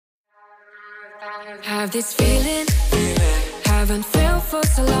Have this feeling, haven't felt for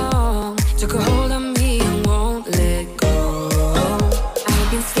so long. Took a hold on me and won't let go. I've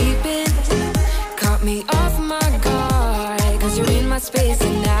been sleeping, caught me off my guard. Cause you're in my space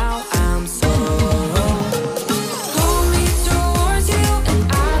and now I'm so. Pull me towards you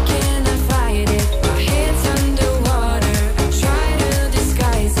and I cannot fight it. My head's underwater, I try to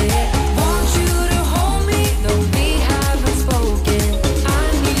disguise it. Want you to hold me, though we haven't spoken. I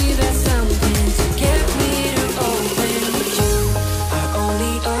need that something to get me to open. You are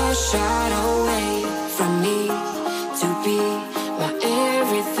only a shot away from me to be my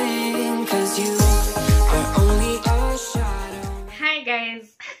everything. Cause you are only a shot away. Hi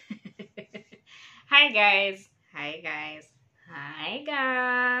guys. Hi guys. Hi guys. Hi guys.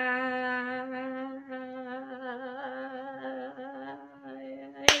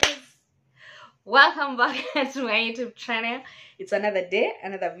 Welcome back to my YouTube channel. It's another day,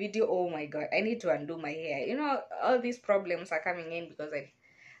 another video. Oh my god, I need to undo my hair. You know, all these problems are coming in because I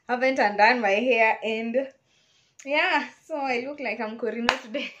haven't undone my hair, and yeah, so I look like I'm Corino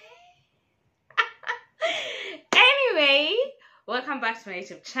today. Anyway, welcome back to my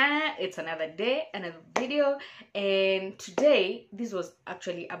YouTube channel. It's another day, another video, and today this was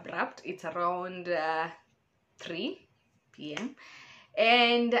actually abrupt. It's around 3 p.m.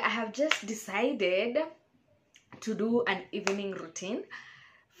 and I have just decided to do an evening routine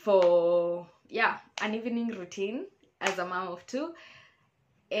an evening routine as a mom of two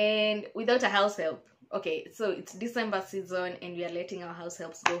and without a house help. Okay, so it's December season and we are letting our house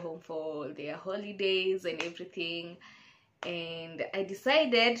helps go home for their holidays and everything, and I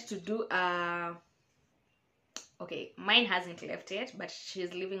decided to do okay, mine hasn't left yet, but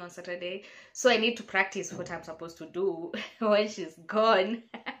she's leaving on Saturday, so I need to practice what I'm supposed to do when she's gone.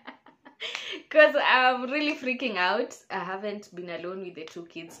 Because I'm really freaking out. I haven't been alone with the two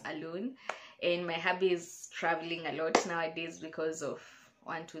kids alone, and my hubby is traveling a lot nowadays because of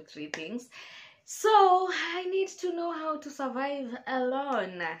 1, 2, 3 things. So I need to know how to survive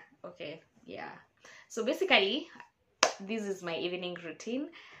alone. Okay, yeah. So basically, this is my evening routine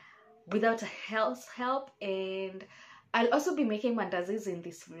without a house help, and I'll also be making mandazis in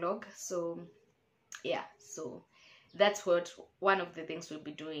this vlog. So yeah, so that's what one of the things we'll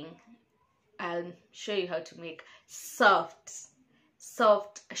be doing. I'll show you how to make soft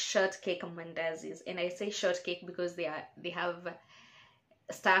shortcake mandazis, and I say shortcake because they have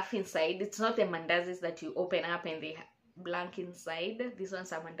stuff inside. It's not the mandazis that you open up and they blank inside. These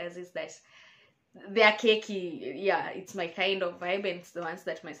ones are mandazis that they are cakey. Yeah, it's my kind of vibe, and it's the ones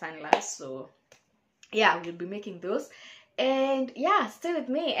that my son loves. So yeah, we'll be making those, and yeah, stay with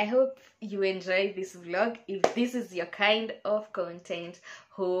me. I hope you enjoy this vlog. If this is your kind of content,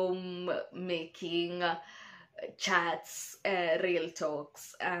 home making, chats, real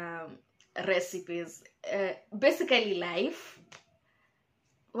talks, recipes, basically life,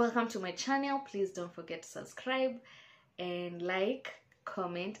 welcome to my channel. Please don't forget to subscribe and like,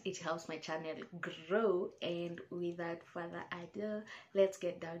 comment. It helps my channel grow, and without further ado, let's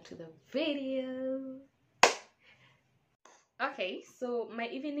get down to the video. Okay, so my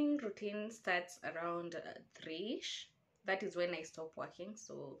evening routine starts around 3ish. That is when I stop working.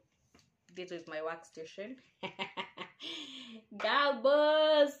 So this is my workstation. Girl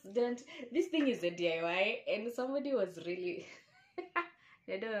boss, don't, this thing is a DIY, and somebody was really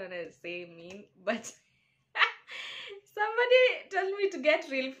I don't want to say mean, but somebody told me to get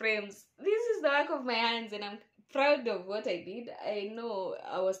real frames. This is the work of my hands, and I'm proud of what I did. I know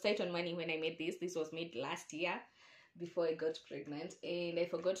I was tight on money when I made this. This was made last year before I got pregnant, and I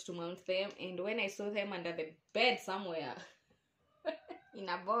forgot to mount them, and when I saw them under the bed somewhere in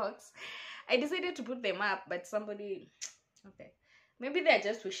a box, I decided to put them up. But somebody, okay, maybe they're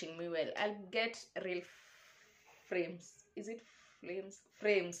just wishing me well. I'll get real frames. Is it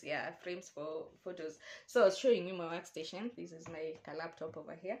frames? Yeah, frames for photos. So I was showing you my workstation. This is my laptop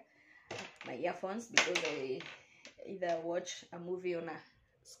over here, my earphones, because I either watch a movie on a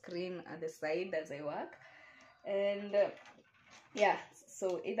screen at the side as I work, and yeah,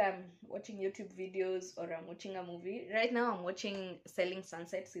 so either I'm watching YouTube videos or I'm watching a movie. Right now I'm watching Selling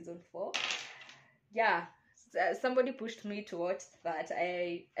Sunset season 4. Yeah, somebody pushed me to watch that.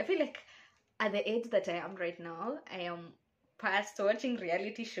 I feel like at the age that I am right now, I am past watching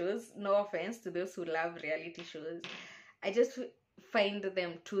reality shows. No offense to those who love reality shows, I just find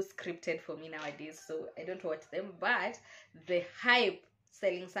them too scripted for me nowadays, so I don't watch them. But the hype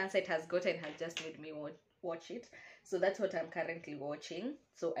Selling Sunset has gotten has just made me watch it, so that's what I'm currently watching.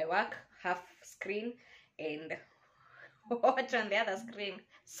 So I work half screen and watch on the other screen.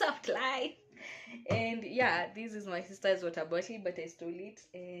 Soft life. And yeah, this is my sister's water bottle, but I stole it,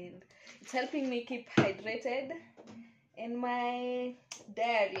 and it's helping me keep hydrated. And my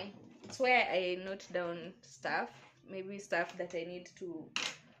diary, it's where I note down stuff, maybe stuff that I need to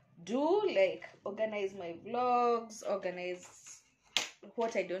do, like organize my vlogs, organize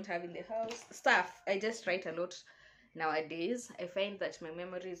what I don't have in the house, stuff. I just write a lot nowadays. I find that my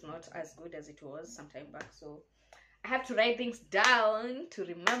memory is not as good as it was some time back, so I have to write things down to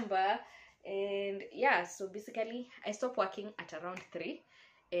remember. And yeah, so basically I stop working at around 3,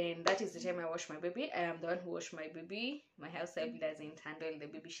 and that is the time I wash my baby. I am the one who wash my baby. My house help doesn't handle the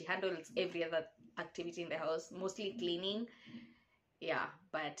baby. She handles every other activity in the house, mostly cleaning. Yeah,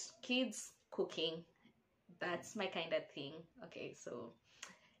 but kids, cooking, that's my kind of thing. Okay, so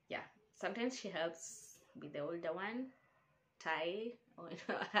yeah, sometimes she helps be the older one, tie, or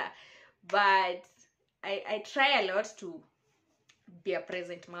but I try a lot to be a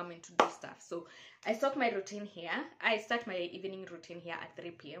present mom and to do stuff. So I start my routine here. I start my evening routine here at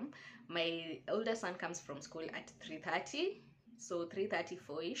 3 p.m. My older son comes from school at 3:30, so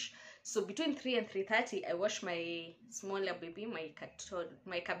 3:34ish. So between 3 and 3:30, I wash my smaller baby, my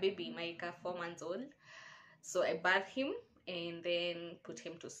baby, my 4 months old. So I bath him and then put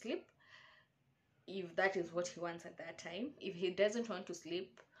him to sleep, if that is what he wants at that time. If he doesn't want to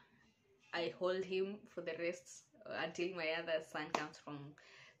sleep, I hold him for the rest until my other son comes from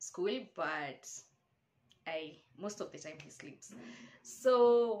school, but most of the time he sleeps.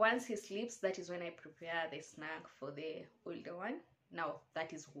 So once he sleeps, that is when I prepare the snack for the older one. Now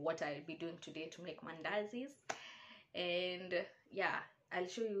that is what I'll be doing today, to make mandazis. And yeah, I'll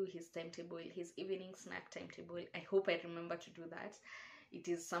show you his timetable, his evening snack timetable. I hope I remember to do that. It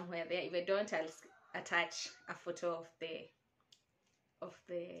is somewhere there. If I don't, I'll attach a photo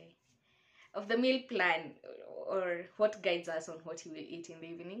of the meal plan, or what guides us on what he will eat in the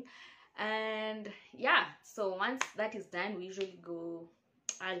evening. And yeah, so once that is done, we usually go,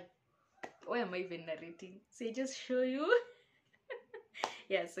 why am I even narrating? So I just show you.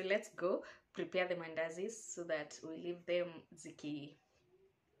 Yeah, so let's go prepare the mandazis so that we leave them ziki,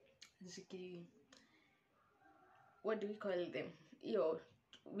 what do we call them?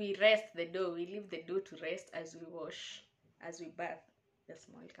 We rest the dough. We leave the dough to rest as we wash, as we bath the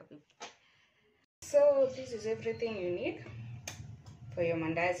small baby. So this is everything you need for your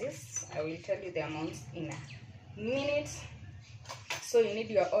mandazis. I will tell you the amounts in a minute. So you need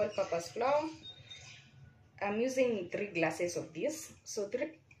your all-purpose flour. I'm using 3 glasses of this. So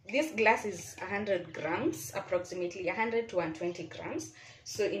this glass is 100 grams, approximately 100 to 120 grams.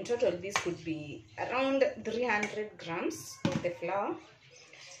 So in total, this could be around 300 grams of the flour.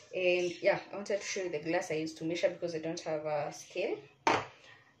 And yeah, I wanted to show you the glass I used to measure because I don't have a scale.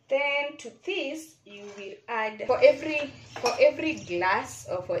 Then to this, you will add, for every glass,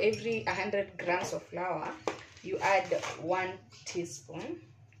 or for every 100 grams of flour, you add 1 teaspoon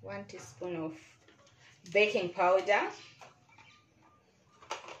of baking powder.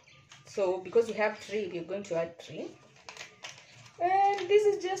 So because we have 3, we're going to add 3. And this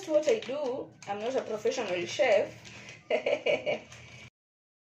is just what I do. I'm not a professional chef.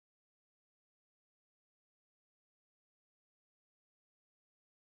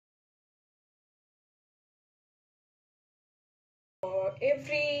 For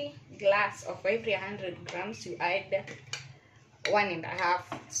every glass, or for every 100 grams, you add 1.5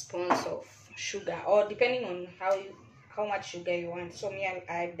 spoons of sugar, or depending on how much sugar you want. So me, I'll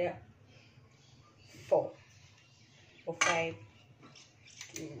add 4 or 5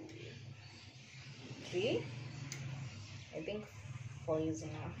 to 3. I think 4 is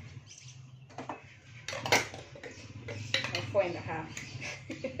enough. Or 4.5.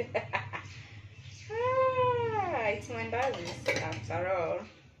 It's mandazis after all.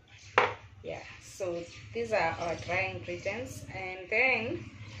 Yeah, so these are our dry ingredients, and then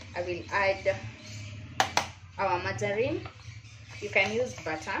I will add our margarine. You can use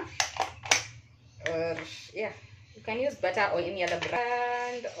butter, or yeah, you can use butter or any other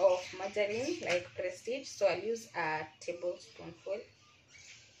brand of margarine like Prestige. So I'll use a tablespoonful.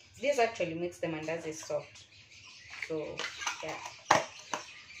 This actually makes the mandazi soft. So yeah,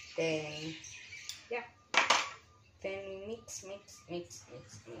 then mix.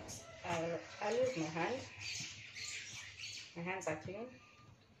 I'll use my hand. My hands are clean.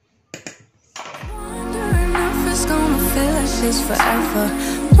 Wondering if it's gonna feel like she's forever.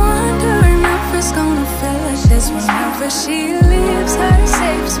 Wondering if it's gonna feel like she's whenever she leaves her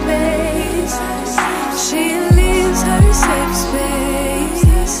safe space. She leaves her safe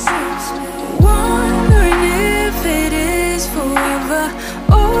space. Wondering if it is forever,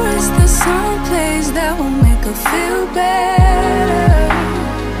 or is there some place that will make her feel better?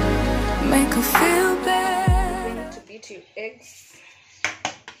 Make make her feel better. To beat your eggs.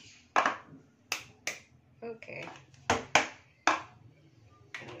 Okay. Let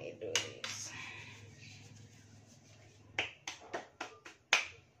me do this.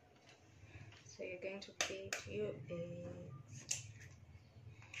 So you're going to beat your eggs.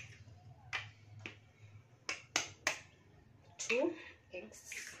 2 eggs.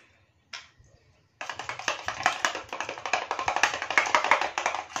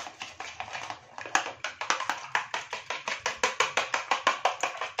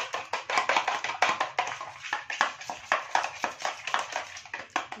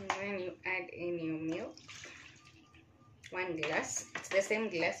 And then you add in your milk. 1 glass. It's the same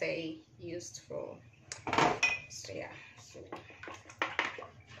glass I used for. So yeah. So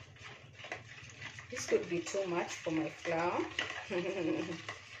this could be too much for my flour. I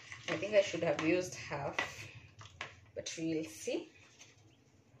think I should have used half, but we'll see.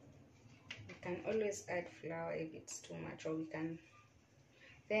 You can always add flour if it's too much, or then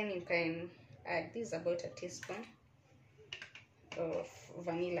you can add this, about a teaspoon of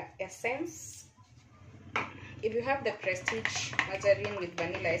vanilla essence. If you have the Prestige margarine with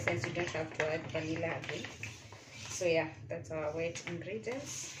vanilla essence, you don't have to add vanilla again. So yeah, that's our wet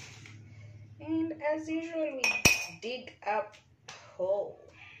ingredients. And as usual, we dig up whole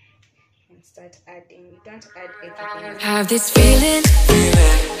and start adding. We don't add everything. Have this feeling,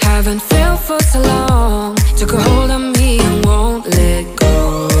 haven't felt for so long. Took a hold on me and won't let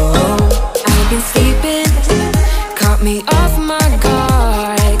go. I've been sleeping, caught me off my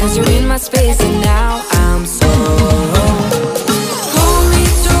guard. Cause you're in my space and now I'm so hold me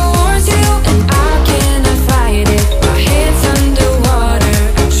towards you and I cannot fight it. My head's underwater,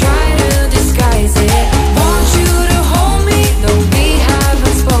 I try to disguise it. Want you to hold me, though we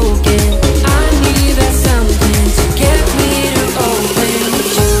haven't spoken. I need that something to get me to open.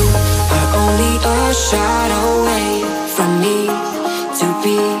 You are only a shot away from me to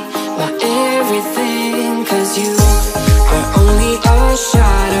be my everything. Cause you are only a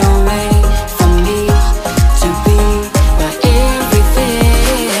shot away from me to be my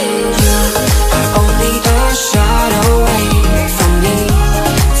everything. You are only a shot away from me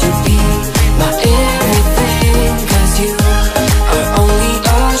to be my everything. Cause you are only a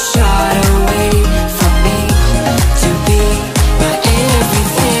shot away from me to be my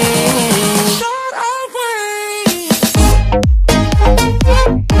everything. Shot away.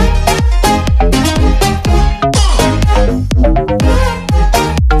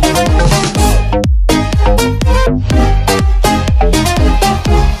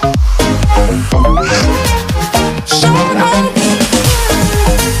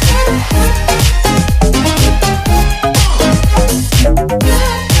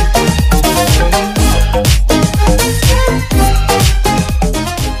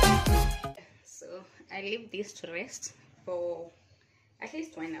 So I leave this to rest for at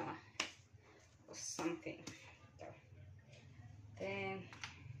least 1 hour or something. Then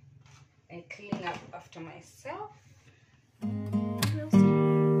I clean up after myself.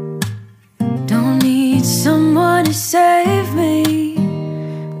 Don't need someone to save me,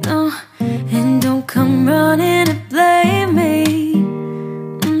 no, and don't come running to blame me.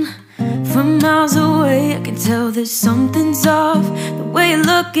 From miles away I can tell that something's off. The way you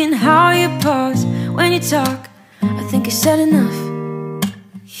look and how you pause when you talk, I think I said enough.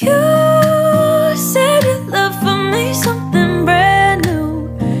 You said your love for me something brand new.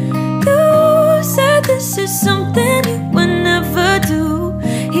 You said this is something you would never do.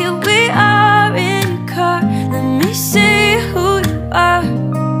 Here we are in your car, let me see who you are,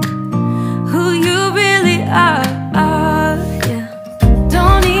 who you really are, yeah.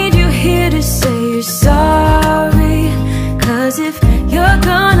 Don't need you here to say you're sorry, cause if you're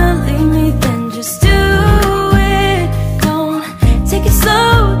gonna leave me then just do it. Don't take it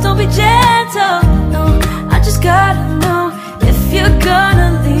slow, don't be gentle, no, I just gotta know. If you're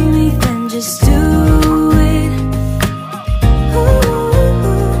gonna leave me then just do it.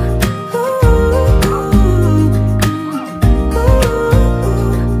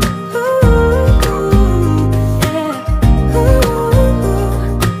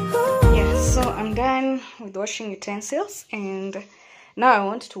 Yeah, so I'm done with washing utensils, and now I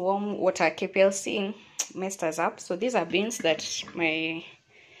want to warm water. KPLC messed us up. So these are beans that my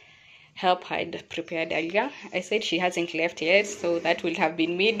help had prepared earlier. I said she hasn't left yet, so that will have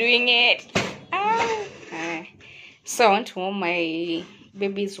been me doing it. So I want to warm my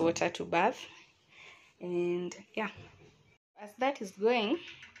baby's water to bath, and yeah, as that is going,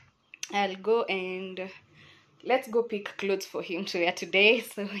 I'll go and let's go pick clothes for him to wear today.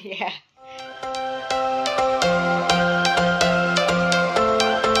 So yeah.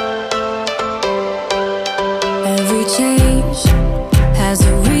 Change has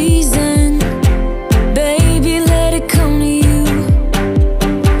a reason. Baby, let it come to you.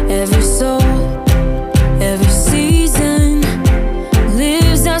 Every soul, every season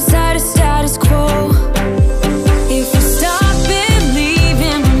lives outside of status quo. If we stop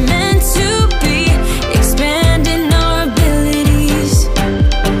believing we're meant to be, expanding our abilities.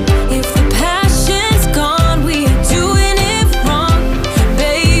 If the passion's gone, we are doing it wrong.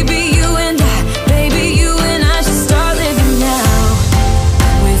 Baby, you and I should start living now.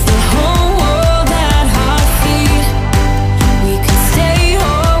 With the whole world at our feet, we could stay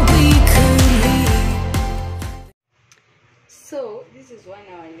or we could leave. So this is 1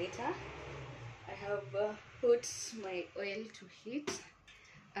 hour later. I have put my oil to heat,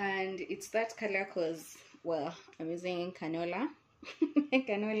 and it's that color because, well, I'm using canola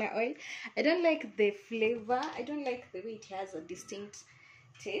canola oil. I don't like the flavor. I don't like the way it has a distinct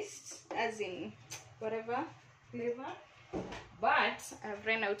taste, as in whatever flavor. But I've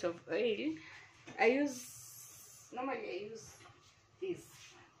run out of oil. Normally I use this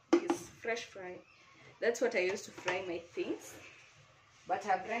fresh fry. That's what I use to fry my things, but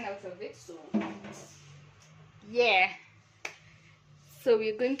I've run out of it, so yeah. So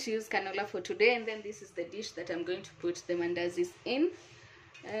we're going to use canola for today, and then this is the dish that I'm going to put the mandazis in.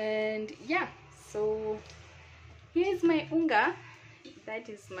 And yeah, so here's my unga. That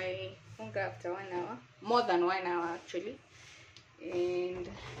is my unga after 1 hour, more than 1 hour actually. And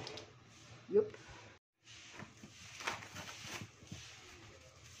yep,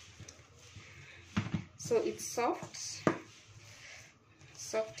 so it's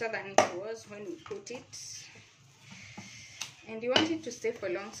softer than it was when we put it, and you want it to stay for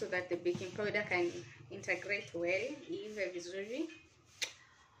long so that the baking powder can integrate well, ive vizuri.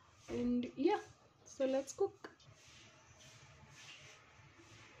 And yeah, so let's cook.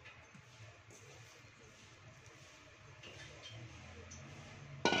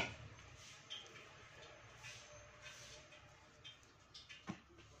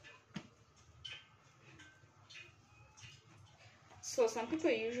 So some people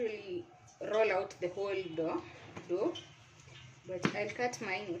usually roll out the whole dough, but I'll cut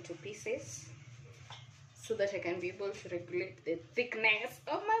mine into pieces so that I can be able to regulate the thickness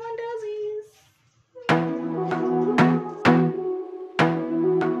of my mandazis.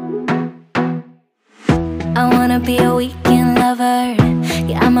 I wanna be a weekend lover.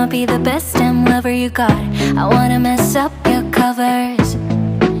 Yeah, I'ma be the best damn lover you got. I wanna mess up your covers.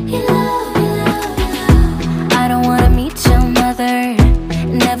 I don't wanna meet your mother.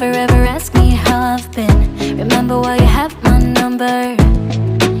 Never ever ask me how I've been. Remember while you have my number.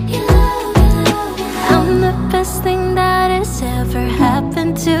 I'm the best thing that has ever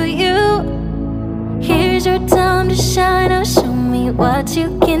happened to you. Here's your time to shine. Now show me what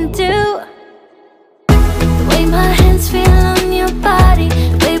you can do. The way my hands feel on your body,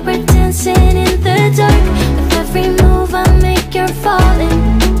 the way we're dancing in the dark. With every move I make, you're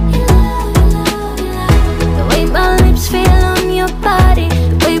falling. The way my lips feel on your body,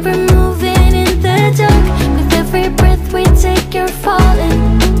 the way we're moving in the dark. With every breath we take, you're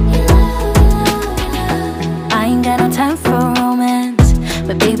falling. I ain't got no time for romance,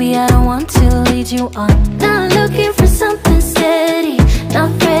 but baby I don't want to lead you on. Not looking for something steady,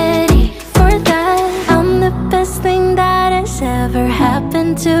 not ready for that. I'm the best thing that has ever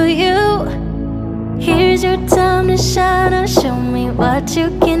happened to you. Here's your time to shine. Now show me what you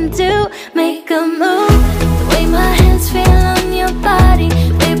can do. Make a move. The way my hands feel on your body,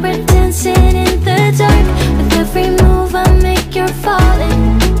 the way we're dancing in the dark. With every move I make, you're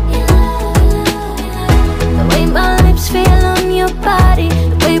falling. The way my lips feel on your body,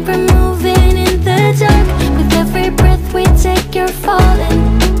 the way we're moving in the dark. With every breath we take, you're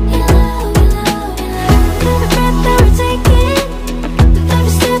falling. Every breath that we're taking, with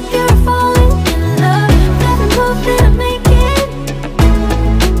every step you're falling in love. With every move that I'm making,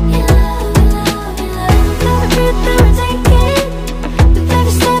 every breath that we're taking, with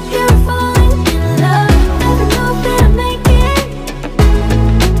every step you're falling in love. With every move that I'm making,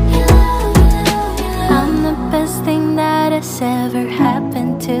 I'm the best thing that has ever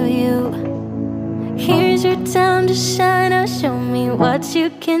happened to you. Here's your time to shine. Now show me what you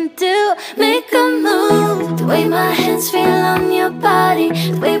can do. Make a move. The way my hands feel on your body,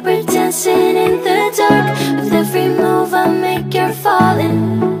 the way we're dancing in the dark. With every move I make, you're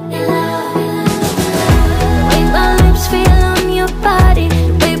falling. The way my lips feel on your body,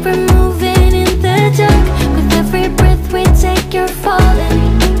 the way we're moving in the dark. With every breath we take, you're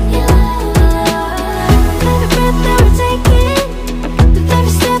falling. Every breath that we're taking, with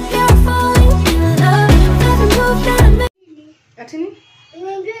every step you're falling in love. With every move that I make. Atini?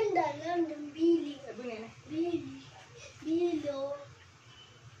 Nimependa London mbili. Hebu nene. Mbili.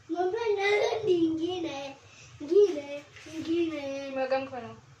 ingine. Umeoga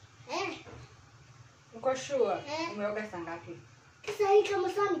mkono? Uko sure? Umeoga saa ngapi? Sasa hii kama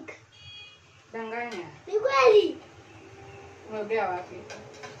Sonic. Danganya. Ni kweli. Umeogea wapi?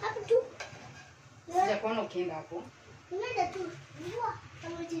 Hapo tu. Sijakuona ukienda hapo. Nenda tu. Vua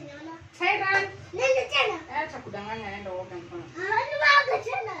kama jiniona. Tyron. Nenda tena. Acha kudanganya, nenda uoge mkono. Nimeoga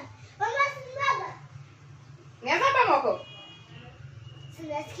tena. Mama simeoga. Niazapa moko.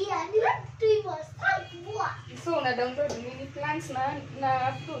 Sinasikia. Ni wapi tu hivyo? Vua. So una download nini plants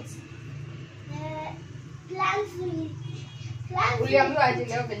na fruits? Plants. Uliambiwa aje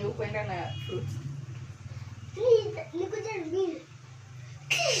leo venye ukwenda na fruits? Nikuja mimi.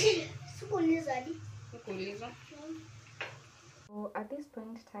 Sikuuliza hadi. Sikuuliza. So at this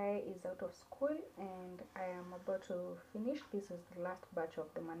point, Ty is out of school and I am about to finish. This is the last batch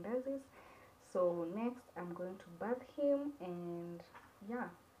of the mandazis. So next I'm going to bath him and yeah,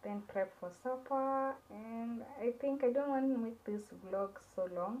 then prep for supper. And I think I don't want to make this vlog so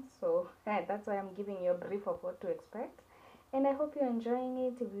long, so that's why I'm giving you a brief of what to expect. And I hope you're enjoying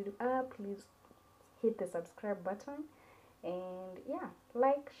it. If you are, please hit the subscribe button and yeah,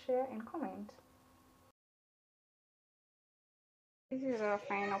 like, share and comment. This is our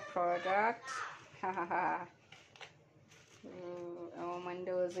final product. Our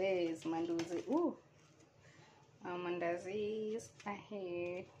mandazis. Ooh, our mandazis are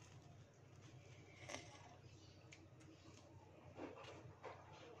here.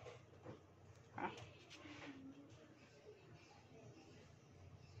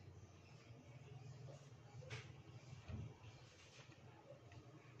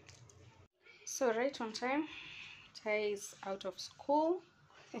 So right on time, Ty is out of school.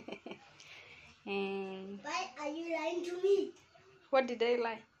 And why are you lying to me? What did I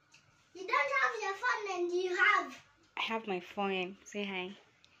lie? You don't have your phone and you have. I have my phone. Say hi.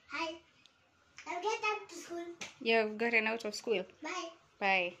 Hi. I'll get out to school. You've gotten out of school. Bye.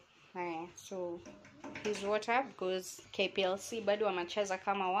 Bye. Bye. So his water because KPLC bado wamecheza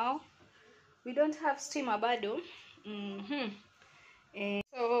kama wao. We don't have steamer bado. And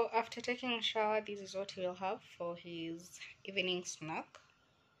so after taking a shower, this is what he will have for his evening snack.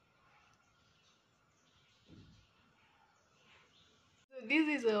 So this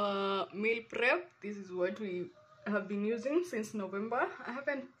is our meal prep. This is what we have been using since November. I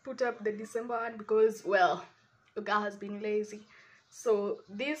haven't put up the December one because, well, the girl has been lazy. So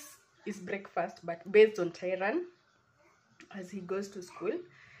this is breakfast, but based on Tyron as he goes to school.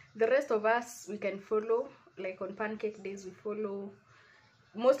 The rest of us, we can follow, like on pancake days, we follow.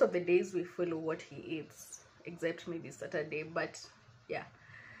 Most of the days we follow what he eats, except maybe Saturday, but yeah.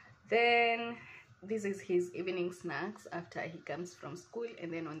 Then this is his evening snacks after he comes from school,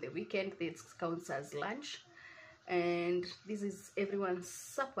 and then on the weekend this counts as lunch, and this is everyone's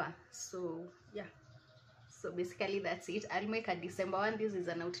supper. So yeah, so basically that's it. I'll make a December one. This is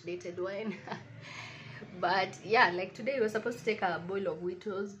an outdated one. But yeah, like today we were supposed to take a bowl of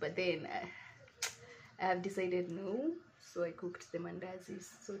Ritho's, but then I have decided no. So I cooked the mandazis.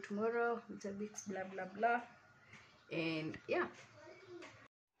 So tomorrow it's a mix, blah blah blah, and yeah.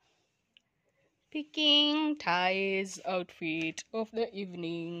 Picking Ty's outfit of the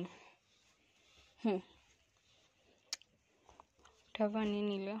evening. Tava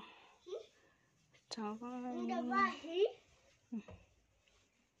nini leo? Tava nini?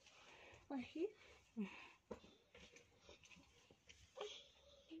 Wahi?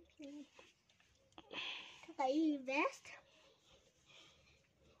 Are you best?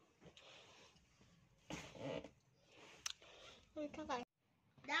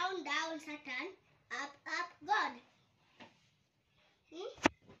 Down, down, Satan. Up, up, God.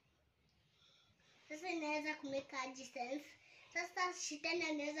 Sasa inaweza kumeka aji sense. Sasa shetani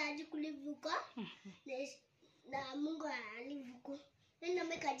anaweza aji kulivuka. Na Mungu alivuka. Ndio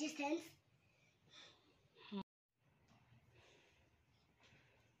make aji sense.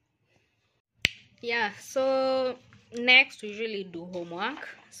 Yeah, so next we usually do homework.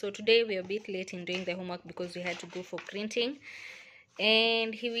 So today we're a bit late in doing the homework because we had to go for printing,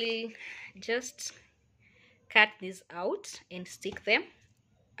 and he will just cut these out and stick them.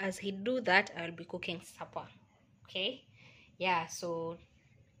 As he do that, I'll be cooking supper. Okay, yeah, so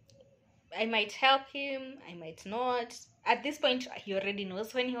I might help him, I might not. At this point he already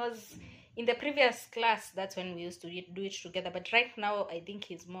knows. When he was in the previous class, that's when we used to do it together, but right now I think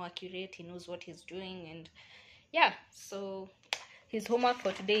he's more accurate. He knows what he's doing, and yeah, so his homework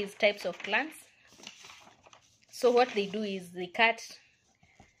for today is types of plants. So what they do is they cut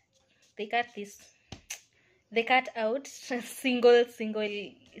out single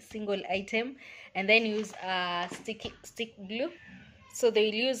item and then use stick glue. So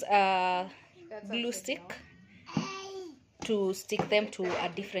they'll use glue stick to stick them to a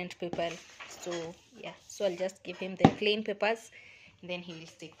different paper. So yeah, so I'll just give him the plain papers and then he will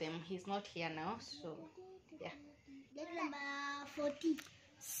stick them. He's not here now, so yeah. Number 40.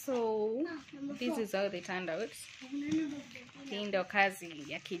 So this is how they turned out. Hii ndo kazi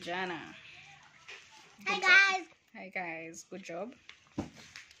ya kijana. Hi guys, good job.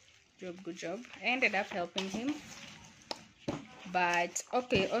 Good job. I ended up helping him. But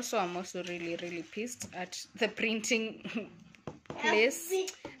okay, also I'm also really pissed at the printing place.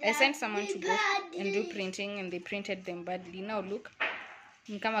 I sent someone to go and do printing and they printed them badly. Now look,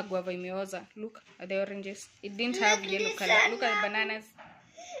 ni kama guava imeoza. Look at the oranges. It didn't have yellow color. Look at the bananas.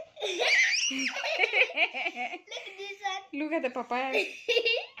 Look at the papaya.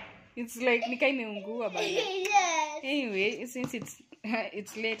 It's like nika imeungua bana. Anyway, since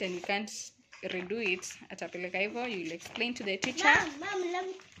it's late and you can't redo it, atapeleka hivyo, you'll explain to the teacher.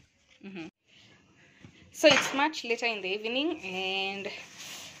 So it's much later in the evening and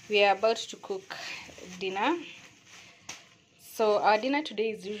we are about to cook dinner. So our dinner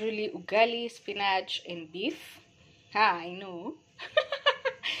today is usually ugali, spinach and beef. I know.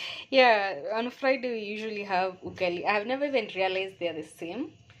 Yeah, on Friday we usually have ugali. I have never even realized they're the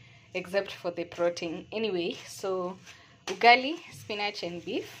same except for the protein. Anyway, so ugali, spinach and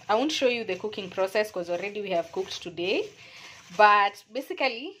beef. I won't show you the cooking process because already we have cooked today. But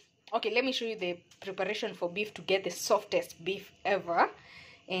basically, okay, let me show you the preparation for beef to get the softest beef ever.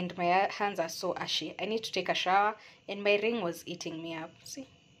 And my hands are so ashy. I need to take a shower and my ring was eating me up. See?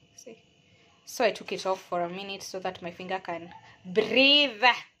 So I took it off for a minute so that my finger can breathe.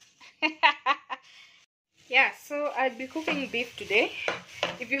 Yeah, so I'll be cooking beef today.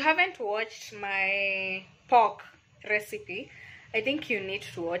 If you haven't watched my pork recipe, I think you need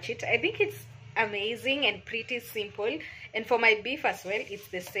to watch it. I think it's amazing and pretty simple. And for my beef as well, it's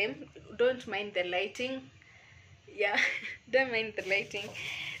the same. Don't mind the lighting. Yeah, don't mind the lighting.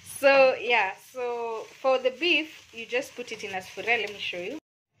 So yeah, so for the beef, you just put it in a sufuria. Let me show you.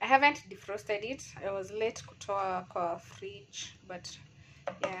 I haven't defrosted it. I was late kutoa kwa fridge, but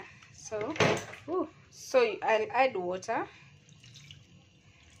yeah. So I'll add water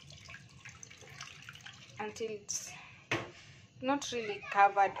until it's not really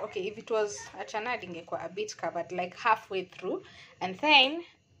covered. Okay, if it was a chana ingekuwa a bit covered, like halfway through. And then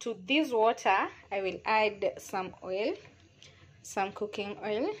to this water I will add some oil, some cooking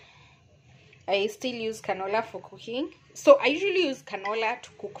oil. I still use canola for cooking. So I usually use canola to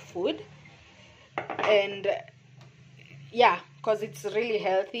cook food, and yeah, because it's really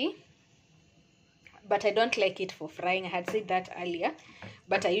healthy. But I don't like it for frying. I had said that earlier,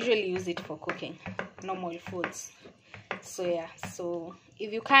 but I usually use it for cooking normal foods. So yeah, so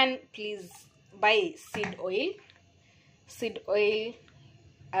if you can, please buy seed oil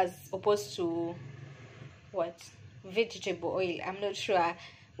as opposed to what, vegetable oil. I'm not sure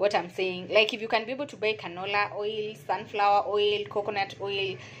what I'm saying. Like if you can be able to buy canola oil, sunflower oil, coconut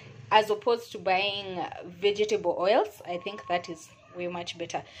oil, as opposed to buying vegetable oils, I think that is way much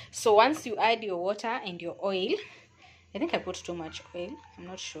better. So once you add your water and your oil, I think I put too much oil, I'm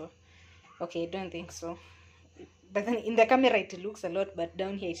not sure. Okay, I don't think so, but then in the camera it looks a lot, but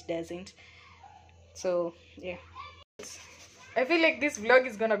down here it doesn't. So yeah, I feel like this vlog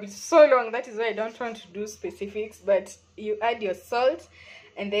is gonna be so long. That is why I don't want to do specifics. But you add your salt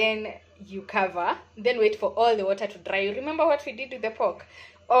and then you cover, then wait for all the water to dry. You remember what we did with the pork?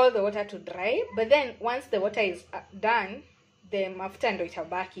 All the water to dry. But then once the water is done, the mafuta ndo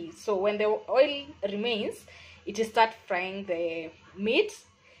itabaki. So when the oil remains, it will start frying the meat,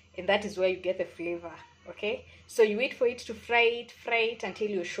 and that is where you get the flavor. Okay, so you wait for it to fry it until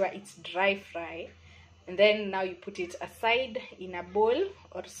you're sure it's dry fry, and then now you put it aside in a bowl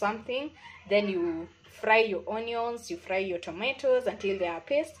or something. Then you fry your onions, you fry your tomatoes until they are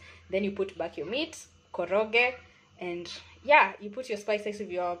paste. Then you put back your meat, koroge, and yeah, you put your spices if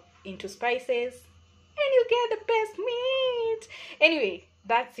you're into spices, and you get the best meat. Anyway,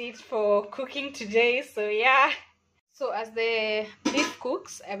 that's it for cooking today. So yeah, so as the beef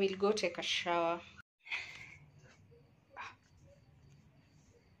cooks, I will go take a shower.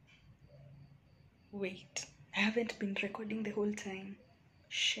 Wait, I haven't been recording the whole time.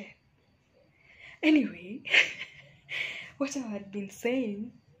 Shit. Anyway, what I had been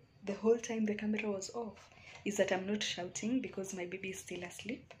saying the whole time the camera was off is that I'm not shouting because my baby is still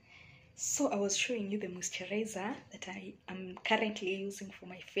asleep. So I was showing you the moisturizer that I am currently using for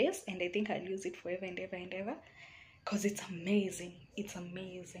my face, and I think I'll use it forever and ever and ever because it's amazing. It's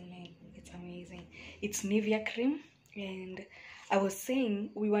amazing, man. It's amazing. It's Nivea cream, and I was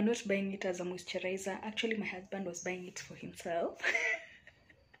saying we were not buying it as a moisturizer. Actually, my husband was buying it for himself.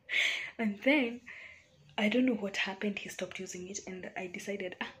 And then I don't know what happened. He stopped using it, and I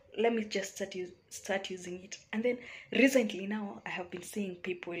decided, let me just start using it. And then recently now, I have been seeing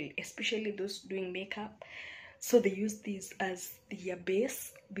people, especially those doing makeup, so they use this as their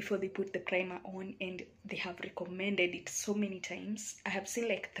base before they put the primer on, and they have recommended it so many times. I have seen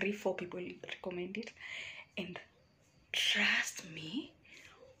like 3-4 people recommend it, and trust me,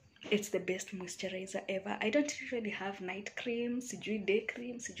 it's the best moisturizer ever. I don't usually have night cream, sijui day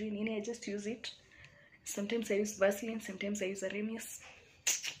cream, sijui nini. I just use it. Sometimes I use Vaseline, sometimes I use Aramis.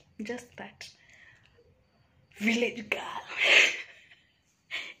 Just that. Village girl.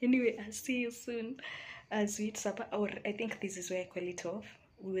 Anyway, I'll see you soon as we eat supper. Or I think this is where I call it off.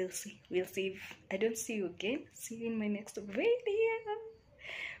 We will see. We'll see if I don't see you again. See you in my next video.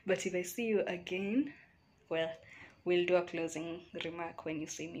 But if I see you again, well, we'll do a closing remark when you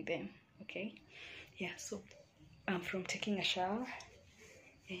see me then. Okay? Yeah, so I'm from taking a shower.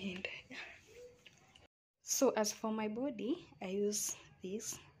 And so as for my body, I use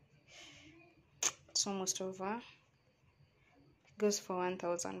this. It's almost over. It goes for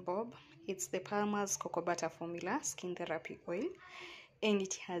 1000 bob. It's the Palmer's Cocoa Butter Formula Skin Therapy Oil, and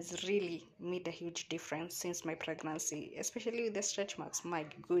it has really made a huge difference since my pregnancy, especially with the stretch marks. My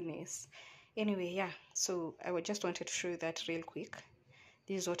goodness. Anyway, yeah, so I just wanted to show you that real quick.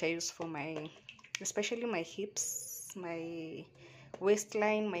 This is what I use for my, especially my hips, my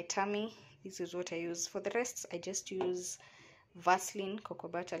waistline, my tummy. This is what I use. For the rest, I just use Vaseline Cocoa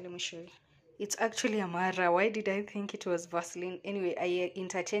Butter. Let me show you. It's actually Amara. Why did I think it was Vaseline? Anyway, I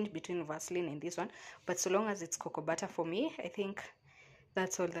interchange between Vaseline and this one. But so long as it's Cocoa Butter for me, I think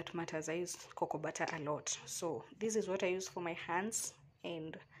that's all that matters. I use Cocoa Butter a lot. So this is what I use for my hands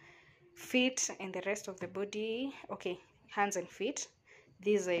and feet and the rest of the body. Okay, hands and feet.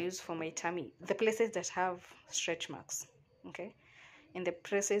 These I use for my tummy. The places that have stretch marks. Okay. And the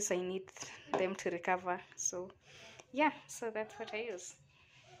places I need them to recover. So yeah, so that's what I use.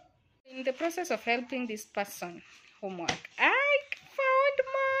 In the process of helping this person homework, I found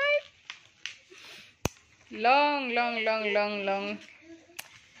my long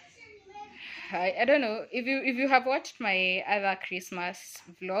I don't know if you have watched my other Christmas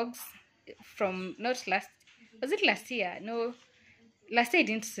vlogs from, not last, was it last year? No, last year I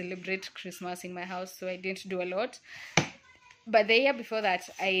didn't celebrate Christmas in my house, so I didn't do a lot. But the year before that,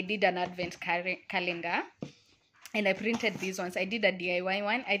 I did an advent calendar, and I printed these ones. I did a DIY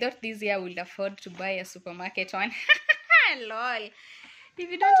one. I thought this year I would afford to buy a supermarket one. Lol. If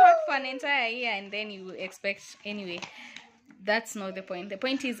you don't work for an entire year and then you expect, anyway, that's not the point. The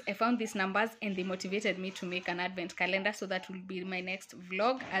point is I found these numbers and they motivated me to make an advent calendar. So that will be my next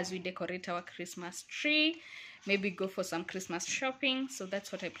vlog as we decorate our Christmas tree. Maybe go for some Christmas shopping. So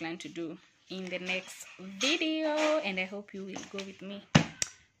that's what I plan to do in the next video, and I hope you will go with me.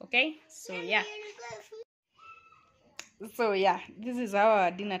 Okay, so yeah, this is how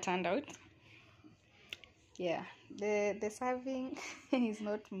our dinner turned out. Yeah, the serving is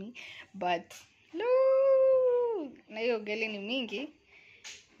not me, but no, na hiyo ugali ni mingi.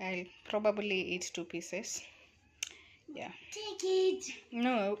 I'll probably eat 2 pieces. Yeah, Take it.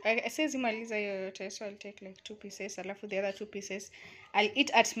 no, I says imaliza yote, so I'll take like 2 pieces, alafu the other 2 pieces I'll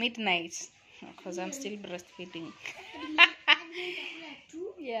eat at midnight because I'm still breastfeeding.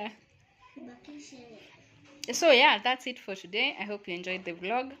 Yeah. So yeah, that's it for today. I hope you enjoyed the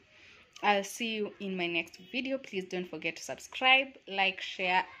vlog. I'll see you in my next video. Please don't forget to subscribe, like,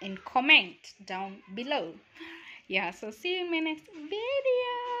 share, and comment down below. Yeah, so see you in my next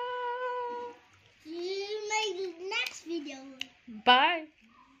video. See you in my next video. Bye.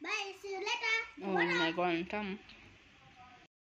 Bye. See you later. Oh my god,